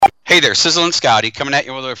Hey there, Sizzlin Scotty coming at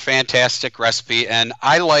you with a fantastic recipe, and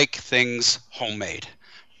I like things homemade.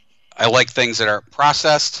 I like things that are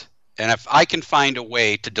processed, and if I can find a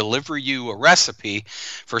way to deliver you a recipe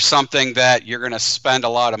for something that you're going to spend a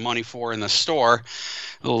lot of money for in the store,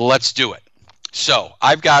 let's do it. So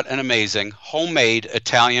I've got an amazing homemade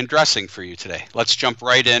Italian dressing for you today. Let's jump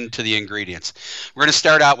right into the ingredients. We're going to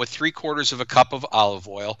start out with 3/4 of a cup of olive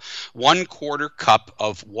oil, 1/4 cup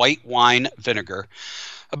of white wine vinegar,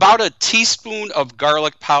 about a teaspoon of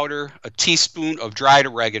garlic powder, a teaspoon of dried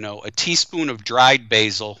oregano, a teaspoon of dried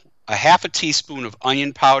basil, a half a teaspoon of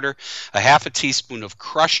onion powder, a half a teaspoon of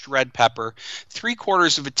crushed red pepper,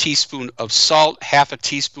 3/4 of a teaspoon of salt, half a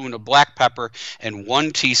teaspoon of black pepper, and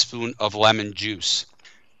 1 teaspoon of lemon juice.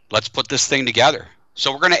 Let's put this thing together.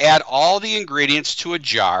 So we're going to add all the ingredients to a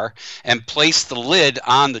jar and place the lid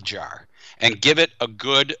on the jar and give it a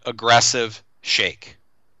good aggressive shake.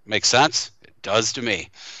 Make sense? It does to me.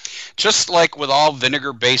 Just like with all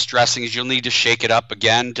vinegar-based dressings, you'll need to shake it up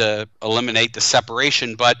again to eliminate the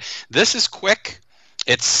separation, but this is quick,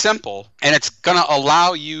 it's simple, and it's going to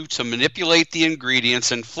allow you to manipulate the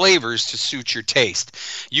ingredients and flavors to suit your taste.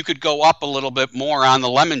 You could go up a little bit more on the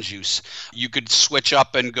lemon juice. You could switch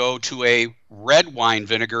up and go to a red wine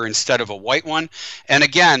vinegar instead of a white one. And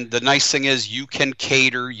again, the nice thing is you can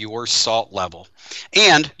cater your salt level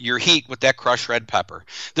and your heat with that crushed red pepper.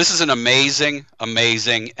 This is an amazing,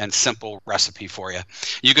 amazing, and simple recipe for you.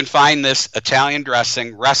 You can find this Italian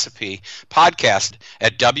dressing recipe podcast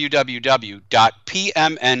at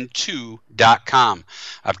www.pmn2.com.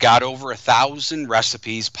 I've got over 1,000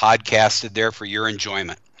 recipes podcasted there for your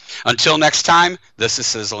enjoyment. Until next time, this is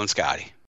Sizzlin Scotty.